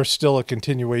 We're still a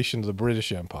continuation of the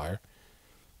British Empire.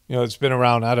 It's been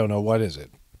around, I don't know, what is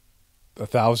it?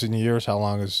 1,000 years? How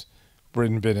long has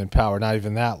Britain been in power? Not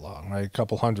even that long, right? A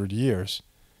couple hundred years.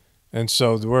 And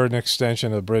so we're an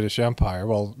extension of the British Empire.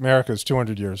 Well, America's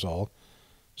 200 years old.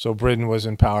 So Britain was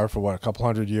in power for, a couple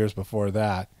hundred years before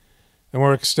that. And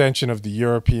we're an extension of the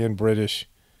European British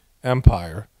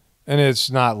Empire. And it's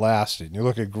not lasting. You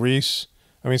look at Greece.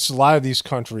 So a lot of these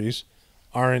countries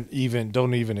don't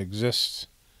even exist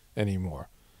anymore.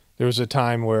 There was a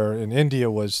time where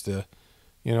India was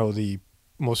the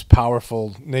most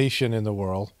powerful nation in the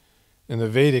world in the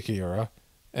Vedic era,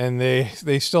 and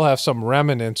they still have some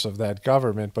remnants of that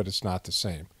government, but it's not the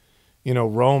same.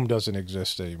 Rome doesn't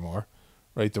exist anymore,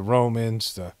 right? The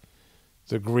Romans,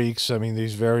 the Greeks,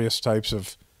 these various types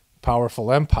of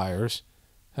powerful empires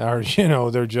are,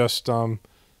 they're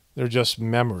just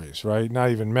memories, right? Not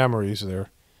even memories,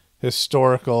 they're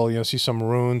historical. See some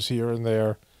ruins here and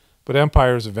there. But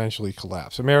empires eventually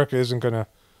collapse. America isn't going to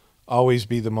always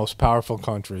be the most powerful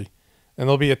country. And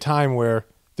there'll be a time where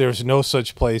there's no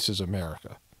such place as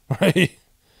America, right?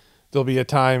 There'll be a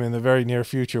time in the very near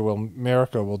future where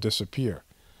America will disappear.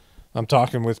 I'm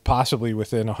talking possibly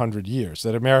within 100 years,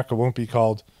 that America won't be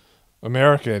called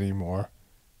America anymore.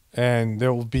 And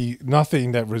there will be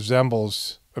nothing that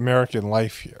resembles American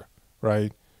life here,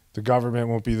 right? The government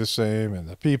won't be the same, and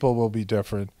the people will be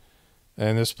different.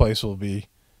 And this place will be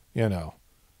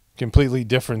completely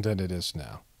different than it is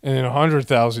now. And in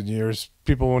 100,000 years,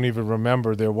 people won't even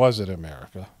remember there was an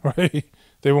America, right?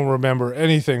 They won't remember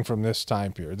anything from this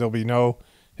time period. There'll be no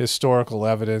historical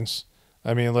evidence.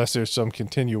 Unless there's some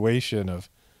continuation of,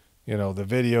 the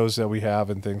videos that we have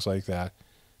and things like that.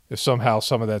 If somehow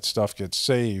some of that stuff gets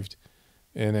saved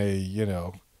in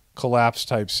a, collapse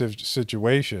type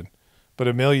situation. But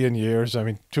 1 million years,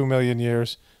 2 million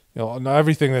years,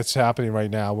 everything that's happening right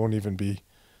now won't even be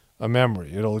a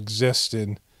memory. It'll exist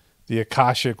in the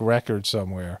Akashic record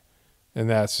somewhere, and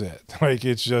that's it.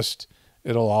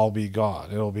 It'll all be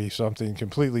gone. It'll be something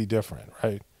completely different,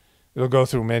 right? It'll go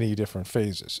through many different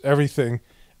phases. Everything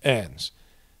ends.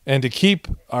 And to keep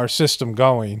our system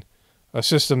going, a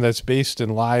system that's based in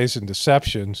lies and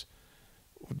deception,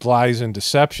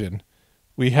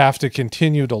 we have to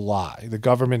continue to lie. The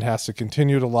government has to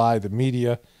continue to lie, the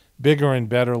media, bigger and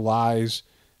better lies,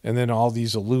 and then all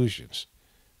these illusions.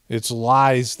 It's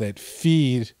lies that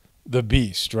feed the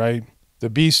beast, right? The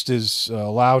beast is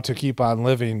allowed to keep on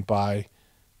living by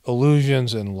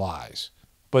illusions and lies.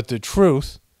 But the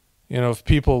truth, if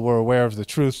people were aware of the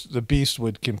truth, the beast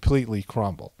would completely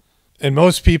crumble. And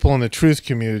most people in the truth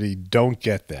community don't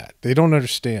get that. They don't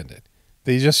understand it.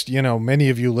 They just, many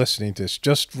of you listening to this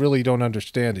just really don't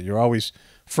understand it. You're always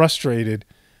frustrated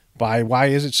by why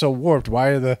is it so warped? Why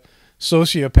are the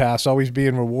sociopaths always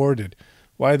being rewarded?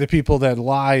 Why are the people that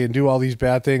lie and do all these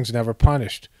bad things never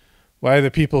punished? Why are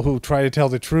the people who try to tell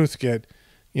the truth get,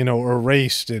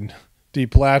 erased and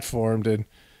deplatformed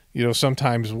and,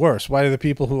 sometimes worse? Why are the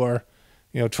people who are,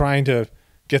 trying to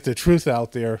get the truth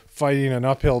out there fighting an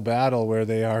uphill battle where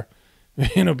they are,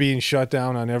 being shut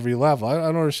down on every level? I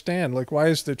don't understand. Like, why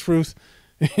is the truth,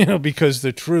 because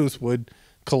the truth would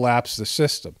collapse the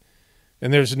system.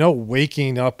 And there's no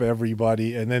waking up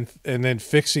everybody and then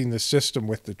fixing the system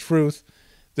with the truth.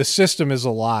 The system is a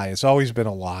lie. It's always been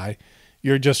a lie.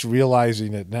 You're just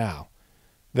realizing it now.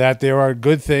 That there are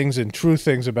good things and true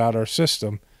things about our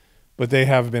system, but they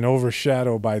have been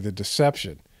overshadowed by the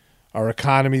deception. Our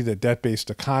economy, the debt-based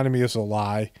economy, is a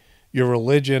lie. Your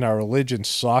religion, our religion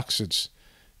sucks. It's,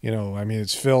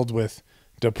 it's filled with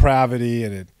depravity,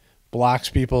 and it blocks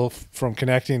people from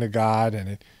connecting to God, and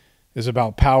it is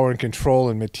about power and control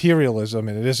and materialism,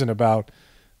 and it isn't about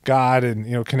God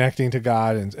and, connecting to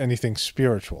God and anything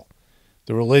spiritual.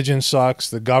 The religion sucks.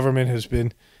 The government has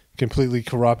been completely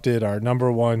corrupted. In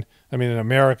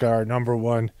America, our number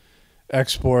one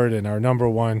export and our number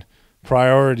one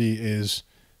priority is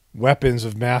weapons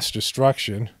of mass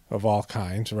destruction of all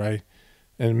kinds, right?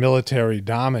 And military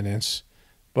dominance.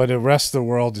 But the rest of the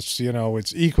world,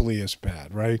 it's equally as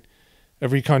bad, right?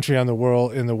 Every country in the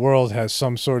world has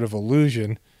some sort of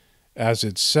illusion as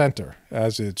its center,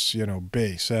 as its,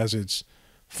 base, as its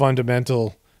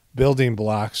fundamental building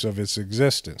blocks of its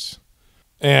existence.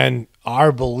 And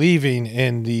our believing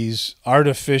in these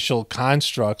artificial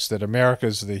constructs that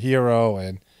America's the hero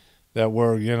and that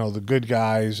we're, the good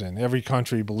guys, and every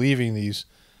country believing these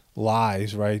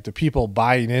lies, right? The people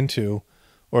buying into,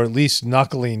 or at least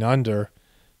knuckling under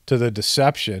to the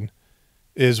deception,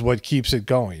 is what keeps it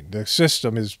going. The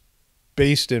system is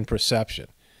based in perception.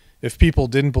 If people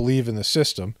didn't believe in the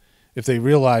system, if they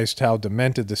realized how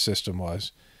demented the system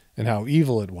was and how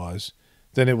evil it was,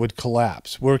 then it would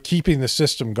collapse. We're keeping the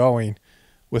system going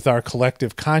with our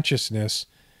collective consciousness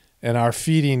and our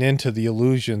feeding into the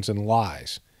illusions and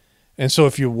lies. And so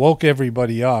if you woke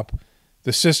everybody up,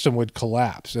 the system would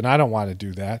collapse. And I don't want to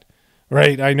do that,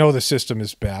 right? I know the system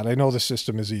is bad. I know the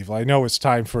system is evil. I know it's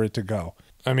time for it to go.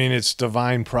 It's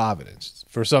divine providence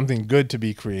for something good to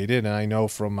be created. And I know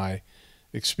from my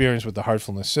experience with the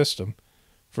heartfulness system,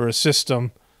 for a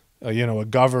system, a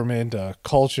government, a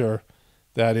culture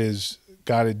that is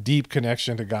got a deep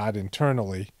connection to God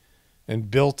internally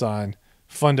and built on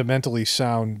fundamentally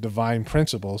sound divine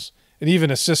principles. And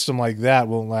even a system like that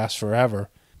won't last forever,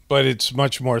 but it's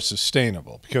much more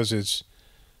sustainable because it's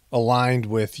aligned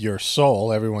with your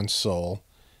soul, everyone's soul.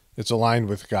 It's aligned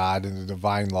with God and the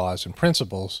divine laws and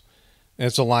principles, and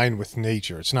it's aligned with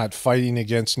nature. It's not fighting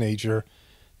against nature.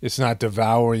 It's not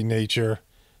devouring nature.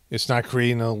 It's not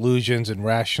creating illusions and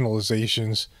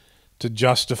rationalizations to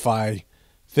justify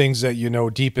things that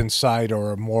deep inside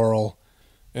are immoral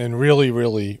and really,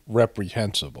 really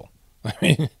reprehensible.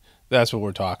 That's what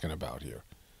we're talking about here.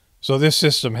 So this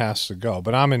system has to go,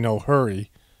 but I'm in no hurry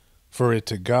for it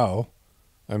to go.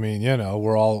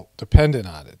 We're all dependent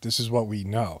on it. This is what we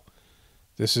know.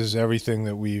 This is everything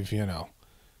that we've,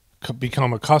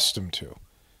 become accustomed to.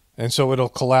 And so it'll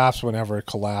collapse whenever it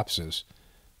collapses.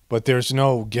 But there's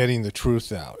no getting the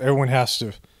truth out. Everyone has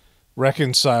to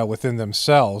reconcile within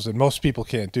themselves, and most people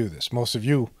can't do this. Most of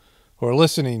you who are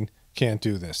listening can't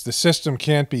do this. The system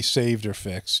can't be saved or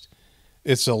fixed.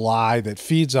 It's a lie that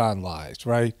feeds on lies,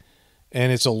 right?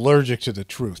 And it's allergic to the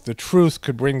truth. The truth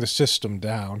could bring the system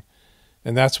down,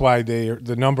 and that's why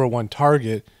the number one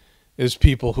target is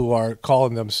people who are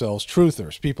calling themselves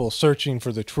truthers. People searching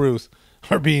for the truth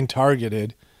are being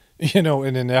targeted, in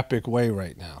an epic way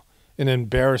right now, in an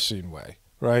embarrassing way,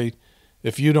 right?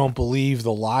 If you don't believe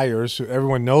the liars,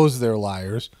 everyone knows they're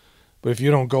liars, but if you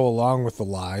don't go along with the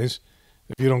lies,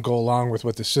 if you don't go along with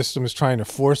what the system is trying to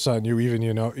force on you, even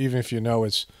if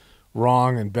it's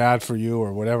wrong and bad for you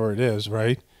or whatever it is,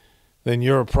 right? Then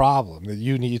you're a problem, that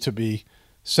you need to be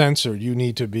censored. You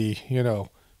need to be,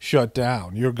 shut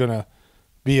down. You're going to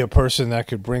be a person that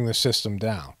could bring the system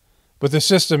down. But the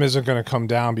system isn't going to come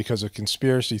down because of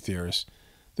conspiracy theorists.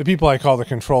 The people I call the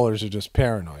controllers are just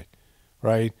paranoid,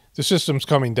 right? The system's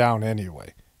coming down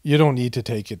anyway. You don't need to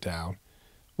take it down.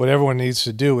 What everyone needs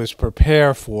to do is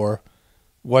prepare for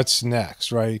what's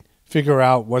next, right? Figure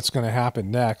out what's going to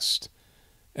happen next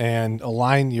and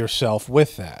align yourself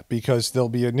with that, because there'll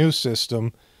be a new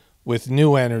system with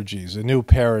new energies, a new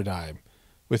paradigm,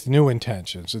 with new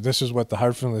intentions. And this is what the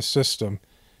heartfulness system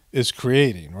is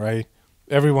creating, right?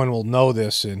 Everyone will know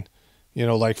this in,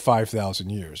 like 5,000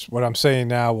 years. What I'm saying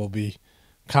now will be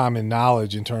common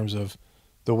knowledge in terms of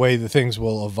the way the things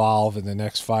will evolve in the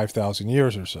next 5,000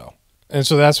 years or so. And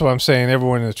so that's what I'm saying.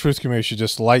 Everyone in the truth community should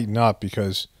just lighten up,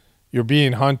 because you're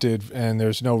being hunted and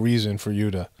there's no reason for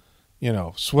you to,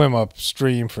 swim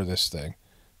upstream for this thing.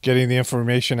 Getting the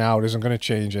information out isn't going to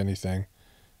change anything.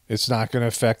 It's not going to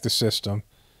affect the system.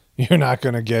 You're not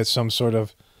going to get some sort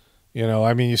of,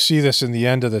 you see this in the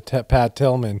end of the Pat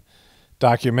Tillman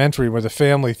documentary, where the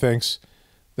family thinks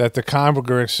that the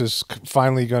Congress is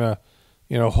finally going to,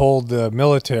 hold the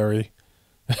military,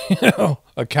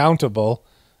 accountable,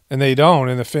 and they don't.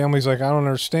 And the family's like, I don't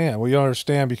understand. Well, you don't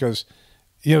understand because,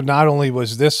 not only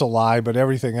was this a lie, but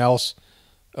everything else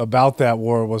about that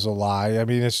war was a lie. I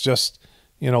mean, it's just,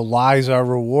 lies are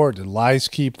rewarded. Lies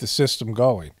keep the system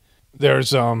going.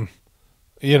 There's, a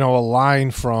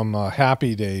line from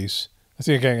Happy Days. I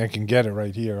think I can get it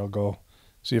right here. I'll go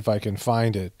see if I can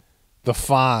find it. The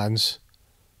Fonz,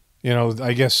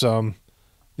 I guess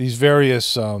these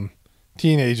various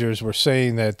teenagers were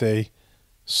saying that they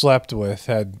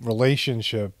had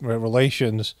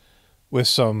relations with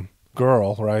some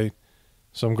girl, right?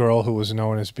 Some girl who was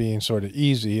known as being sort of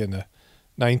easy in the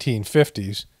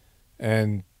 1950s.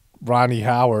 And Ronnie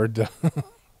Howard,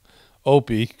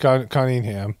 Opie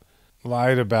Cunningham,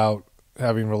 lied about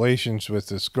having relations with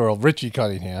this girl, Richie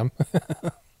Cunningham.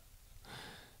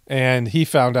 And he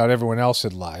found out everyone else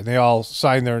had lied. They all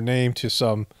signed their name to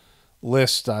some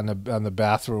list on the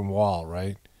bathroom wall,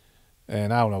 right?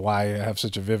 And I don't know why I have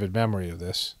such a vivid memory of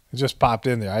this. It just popped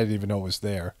in there. I didn't even know it was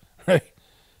there, right?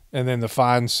 And then the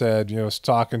Fonz said, was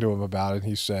talking to him about it, and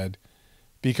he said,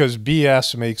 because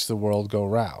BS makes the world go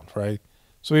round, right?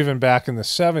 So even back in the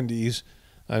 70s,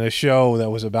 on a show that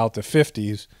was about the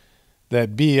 50s,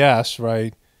 that BS,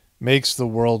 right, makes the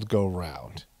world go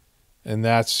round. And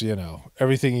that's,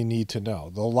 everything you need to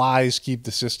know. The lies keep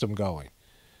the system going.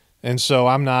 And so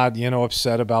I'm not,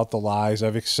 upset about the lies.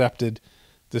 I've accepted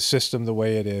the system the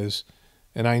way it is,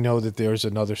 and I know that there's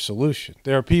another solution.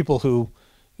 There are people who,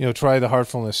 try the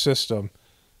heartfulness system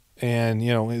and,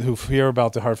 who hear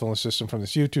about the heartfulness system from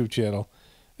this YouTube channel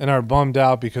and are bummed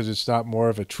out because it's not more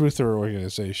of a truther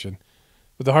organization.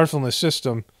 But the heartfulness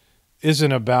system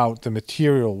isn't about the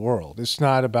material world. It's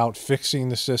not about fixing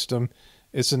the system.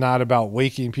 It's not about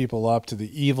waking people up to the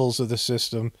evils of the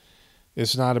system.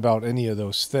 It's not about any of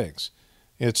those things.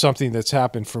 It's something that's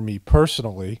happened for me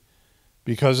personally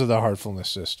because of the heartfulness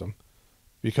system,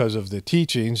 because of the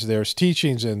teachings. There's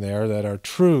teachings in there that are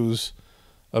truths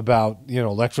about,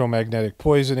 electromagnetic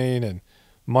poisoning and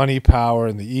money power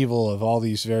and the evil of all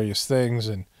these various things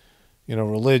and,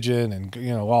 religion and,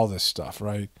 all this stuff,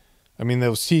 right? I mean,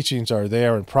 those teachings are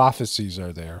there and prophecies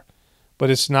are there, but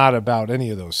it's not about any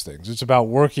of those things. It's about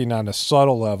working on a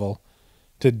subtle level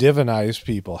to divinize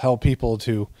people, help people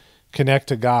to connect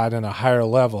to God on a higher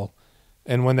level.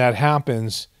 And when that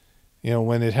happens,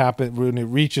 when it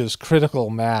reaches critical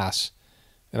mass,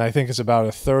 and I think it's about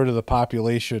a third of the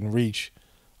population reach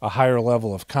a higher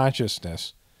level of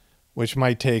consciousness, which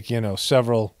might take,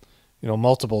 several,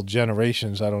 multiple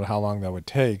generations. I don't know how long that would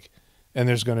take. And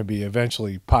there's going to be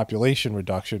eventually population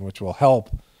reduction, which will help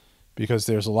because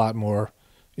there's a lot more,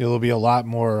 there'll be a lot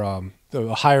more,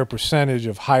 a higher percentage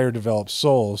of higher developed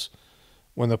souls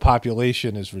when the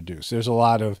population is reduced. There's a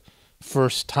lot of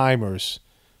first timers,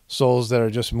 souls that are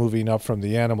just moving up from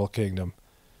the animal kingdom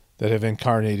that have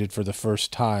incarnated for the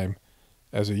first time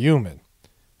as a human.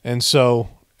 And so,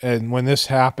 and when this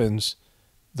happens,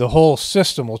 the whole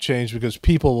system will change because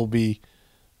people will be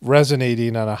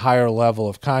resonating on a higher level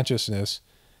of consciousness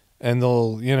and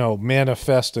they'll,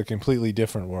 manifest a completely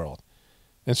different world.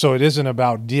 And so it isn't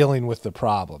about dealing with the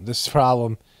problem. This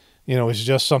problem, is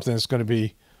just something that's going to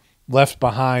be left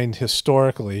behind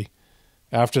historically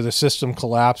after the system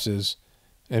collapses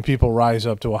and people rise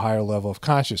up to a higher level of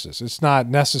consciousness. It's not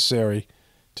necessary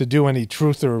to do any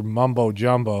truther mumbo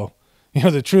jumbo.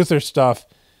 The truther stuff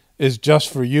is just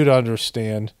for you to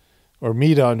understand, or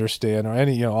me to understand, or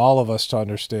any, all of us to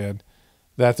understand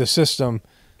that the system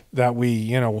that we,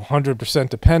 100%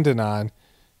 dependent on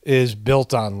is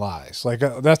built on lies. Like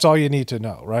that's all you need to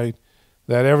know, right?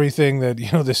 That everything that,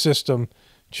 the system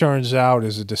churns out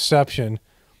is a deception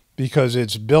because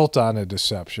it's built on a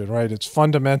deception, right? It's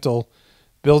fundamental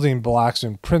building blocks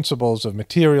and principles of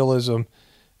materialism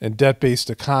and debt-based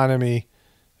economy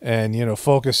and,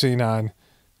 focusing on,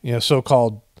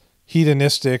 so-called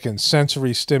hedonistic and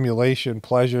sensory stimulation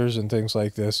pleasures and things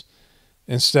like this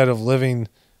instead of living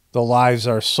the lives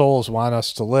our souls want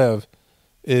us to live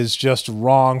is just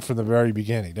wrong from the very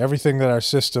beginning. Everything that our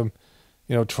system,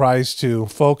 tries to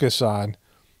focus on,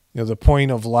 the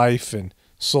point of life and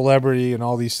celebrity and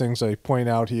all these things I point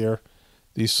out here,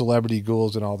 these celebrity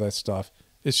ghouls and all that stuff,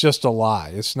 it's just a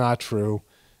lie. It's not true.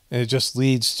 And it just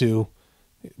leads to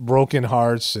broken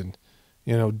hearts and,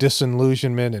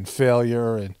 disillusionment and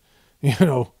failure and,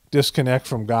 disconnect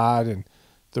from God and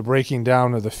the breaking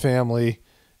down of the family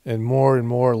and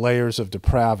more layers of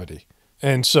depravity.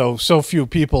 And so few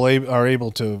people are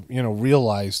able to,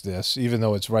 realize this, even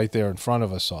though it's right there in front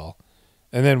of us all.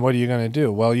 And then what are you going to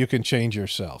do? Well, you can change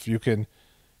yourself. You can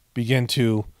begin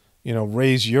to,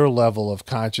 raise your level of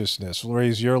consciousness,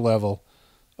 raise your level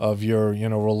of your,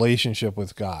 relationship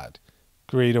with God,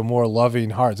 create a more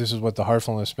loving heart. This is what the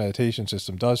heartfulness meditation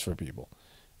system does for people.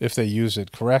 If they use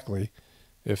it correctly,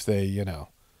 if they,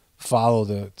 follow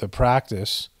the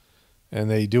practice and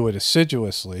they do it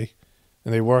assiduously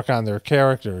and they work on their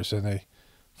characters and they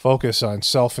focus on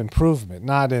self-improvement,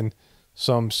 not in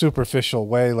some superficial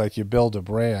way like you build a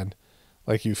brand,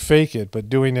 like you fake it, but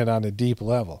doing it on a deep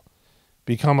level.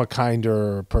 Become a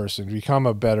kinder person, become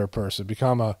a better person,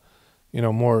 become a,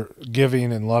 more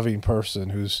giving and loving person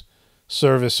who's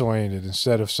service-oriented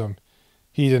instead of some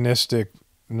hedonistic,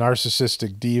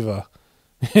 narcissistic diva,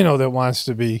 that wants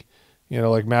to be,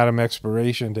 like Madame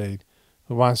Expiration Date,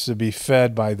 who wants to be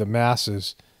fed by the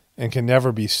masses and can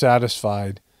never be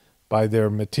satisfied by their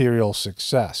material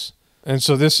success. And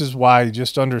so this is why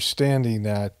just understanding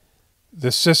that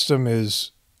the system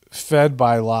is fed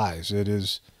by lies.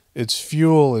 Its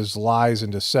fuel is lies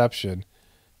and deception,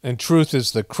 and truth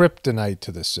is the kryptonite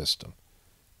to the system.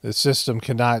 The system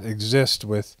cannot exist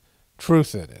with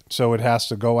truth in it, so it has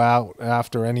to go out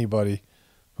after anybody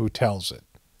who tells it.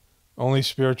 Only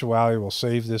spirituality will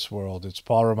save this world. It's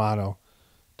Paul Romano,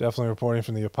 definitely reporting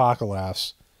from the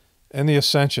Apocalypse and the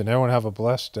Ascension. Everyone have a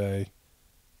blessed day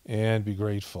and be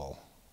grateful.